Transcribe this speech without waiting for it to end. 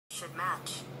should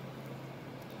match.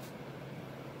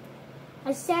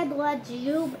 I said let's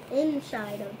zoom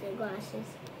inside of the glasses.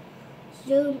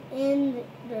 Zoom in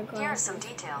their glasses. Here are some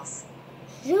details.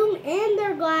 Zoom in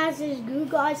their glasses,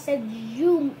 Google. I said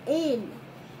zoom in.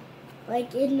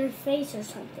 Like in their face or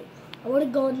something. I want to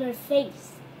go in their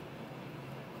face.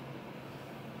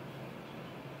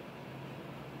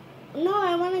 No,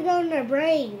 I want to go in their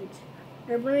brains.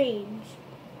 Their brains.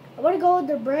 I want to go in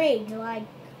their brains. Like,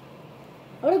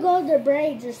 I want to go in their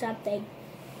brains or something.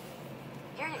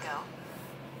 Here you go.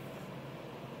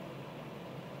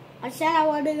 I said I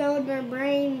want to go in their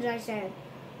brains. I said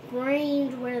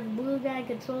brains where the blue guy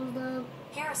controls them.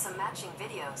 Here are some matching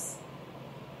videos.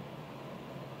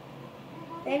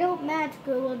 They don't match,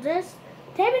 Google. Just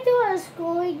take me to a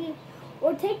schooling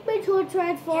or take me to a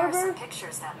transformer. Here are some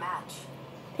pictures that match.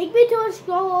 Take me to a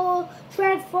school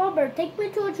transformer. Take me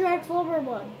to a transformer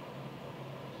one.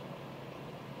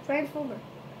 Transformer.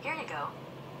 Here you go.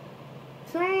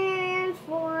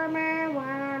 Transformer, what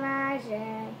I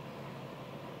said.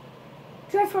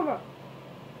 Transformer.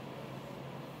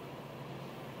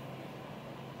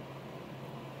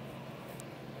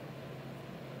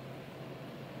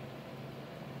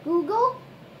 Google?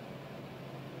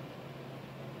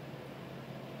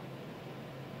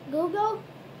 Google?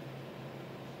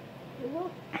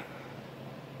 Google?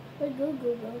 Where'd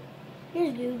Google go?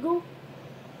 Here's Google.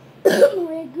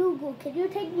 Where'd Google? Can you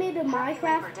take me to Happy Minecraft?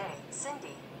 Labor Day.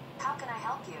 Cindy, how can I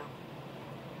help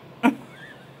you?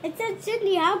 It said,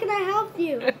 Cindy, how can I help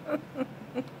you?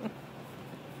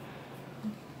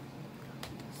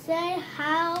 Say,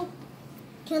 how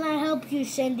can I help you,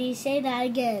 Cindy? Say that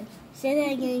again. Say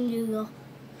that again, Google.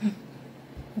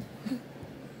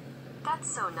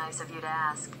 That's so nice of you to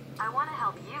ask. I want to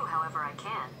help you however I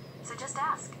can. So just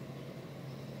ask.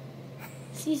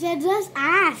 She said, just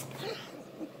ask.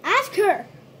 Ask her.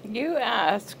 You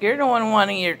ask. You're the one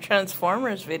wanting your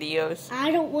Transformers videos. I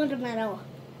don't want them at all.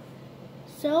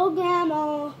 So,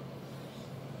 Grandma,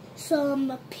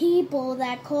 some people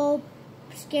that call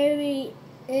scary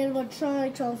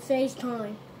animatronics on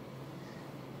FaceTime.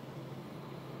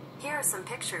 Here are some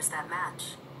pictures that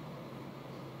match.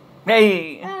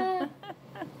 Hey!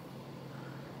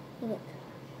 Look.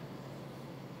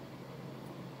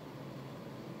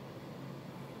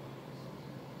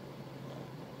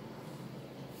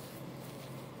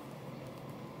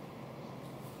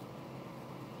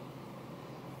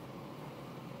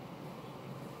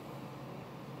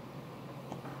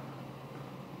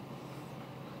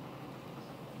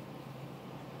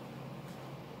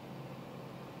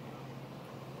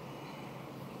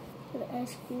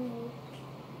 Ask Google.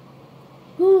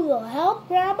 Google, help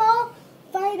Grandma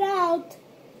find out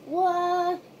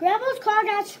what Grandma's car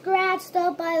got scratched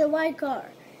up by the white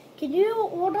car. Can you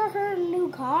order her a new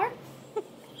car?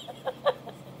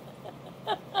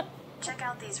 Check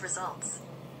out these results.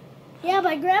 Yeah,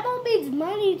 but Grandma needs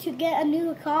money to get a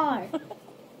new car.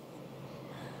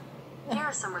 Here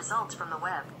are some results from the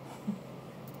web.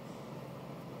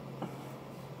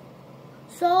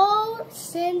 So,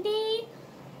 Cindy,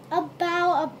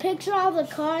 about a picture of a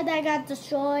car that got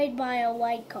destroyed by a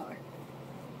white car.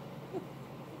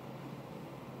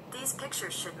 These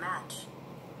pictures should match.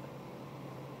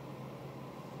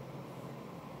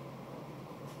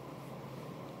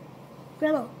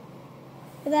 Grandma, look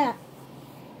at that.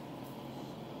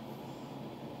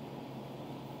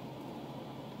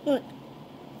 Look.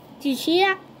 Do you see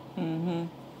that? Mm-hmm.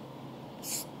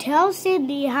 Tell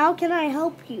Cindy, how can I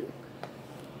help you?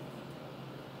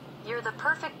 You're the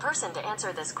perfect person to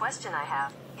answer this question I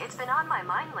have. It's been on my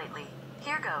mind lately.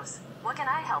 Here goes. What can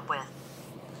I help with?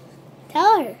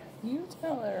 Tell her. You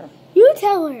tell her. You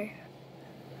tell her.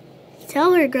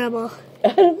 Tell her, Grandma. I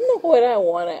don't know what I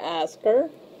want to ask her.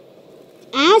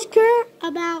 Ask her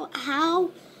about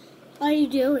how are you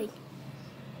doing.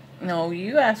 No,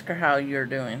 you ask her how you're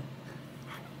doing.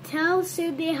 Tell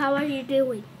Cindy, how are you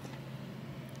doing?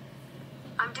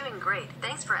 I'm doing great.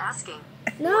 Thanks for asking.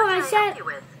 No, What I can I said help you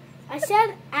with?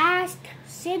 ask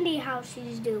Cindy how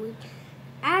she's doing.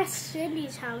 Ask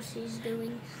Cindy's how she's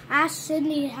doing. Ask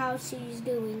Cindy how she's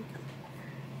doing.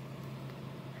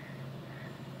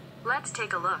 Let's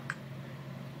take a look.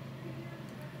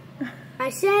 I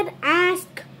said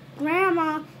ask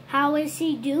Grandma how is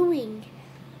she doing.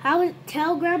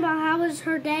 Tell Grandma how is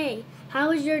her day.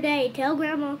 How is your day? Tell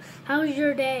Grandma how is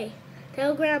your day.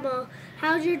 Tell Grandma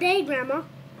how's your day, Grandma.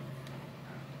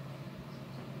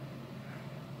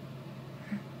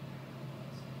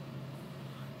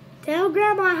 Tell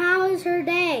Grandma how is her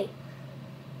day.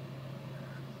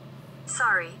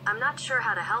 Sorry, I'm not sure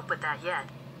how to help with that yet.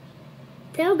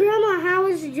 Tell Grandma how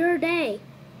is your day.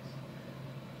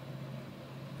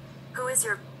 Who is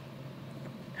your...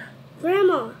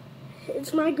 Grandma.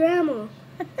 It's my grandma.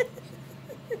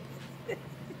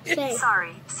 Say.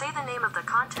 Sorry, say the name of the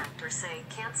content or say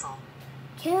cancel.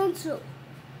 Cancel.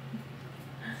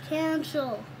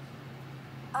 Cancel.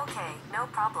 Okay, no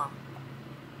problem.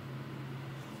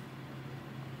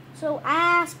 So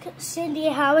ask Cindy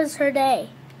how is her day.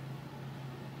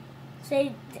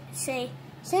 Say,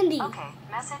 Cindy. Okay,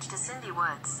 message to Cindy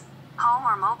Woods. Home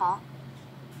or mobile?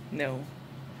 No.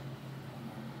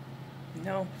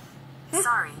 No.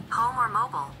 Sorry, home or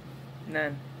mobile?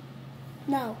 None.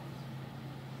 No.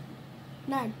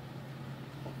 None.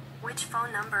 Which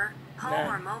phone number? Home None.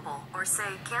 or mobile? Or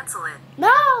say cancel it.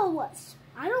 No!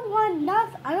 I don't want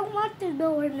nothing. I don't want to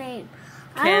know her name.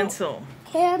 Cancel.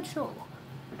 Cancel.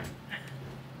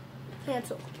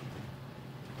 Cancel.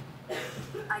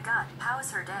 I got, how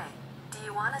is her day? Do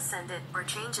you want to send it or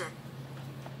change it?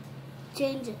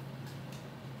 Change it.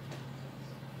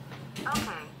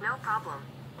 Okay, no problem.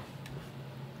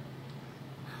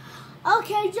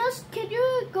 Okay, just can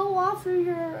you go off of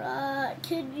your,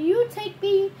 can you take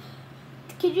me,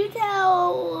 can you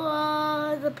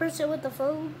tell the person with the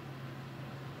phone?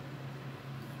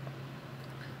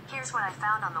 Here's what I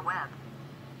found on the web.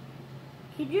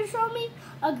 Can you show me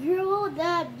a girl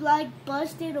that like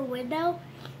busted a window?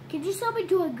 Can you show me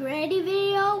to a Granny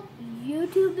video,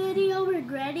 YouTube video where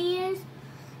Granny is?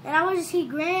 And I want to see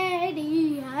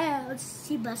Granny,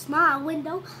 she bust my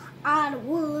window. I don't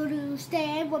want to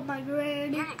stand with my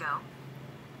Granny. Here you go.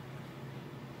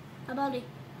 Buddy.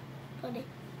 Buddy.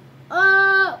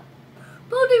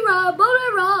 Buddy roll,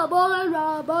 buddy roll, buddy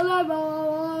roll, buddy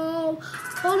roll.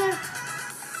 Buddy.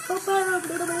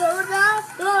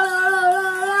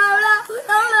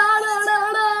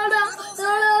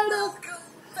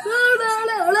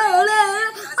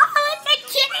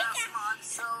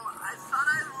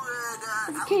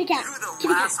 Kitty cat,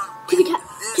 kitty cat, kitty cat,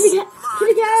 kitty cat,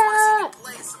 kitty cat,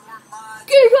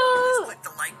 kitty cat. Click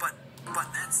the like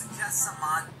button and suggest some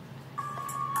mod.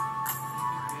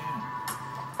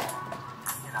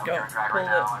 You know, Go, you're a drag pull right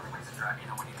now. it. Everybody's a drag. You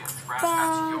know, when you do grass,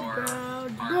 that's your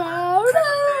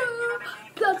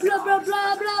Blah, blah, blah,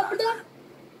 blah, blah, blah.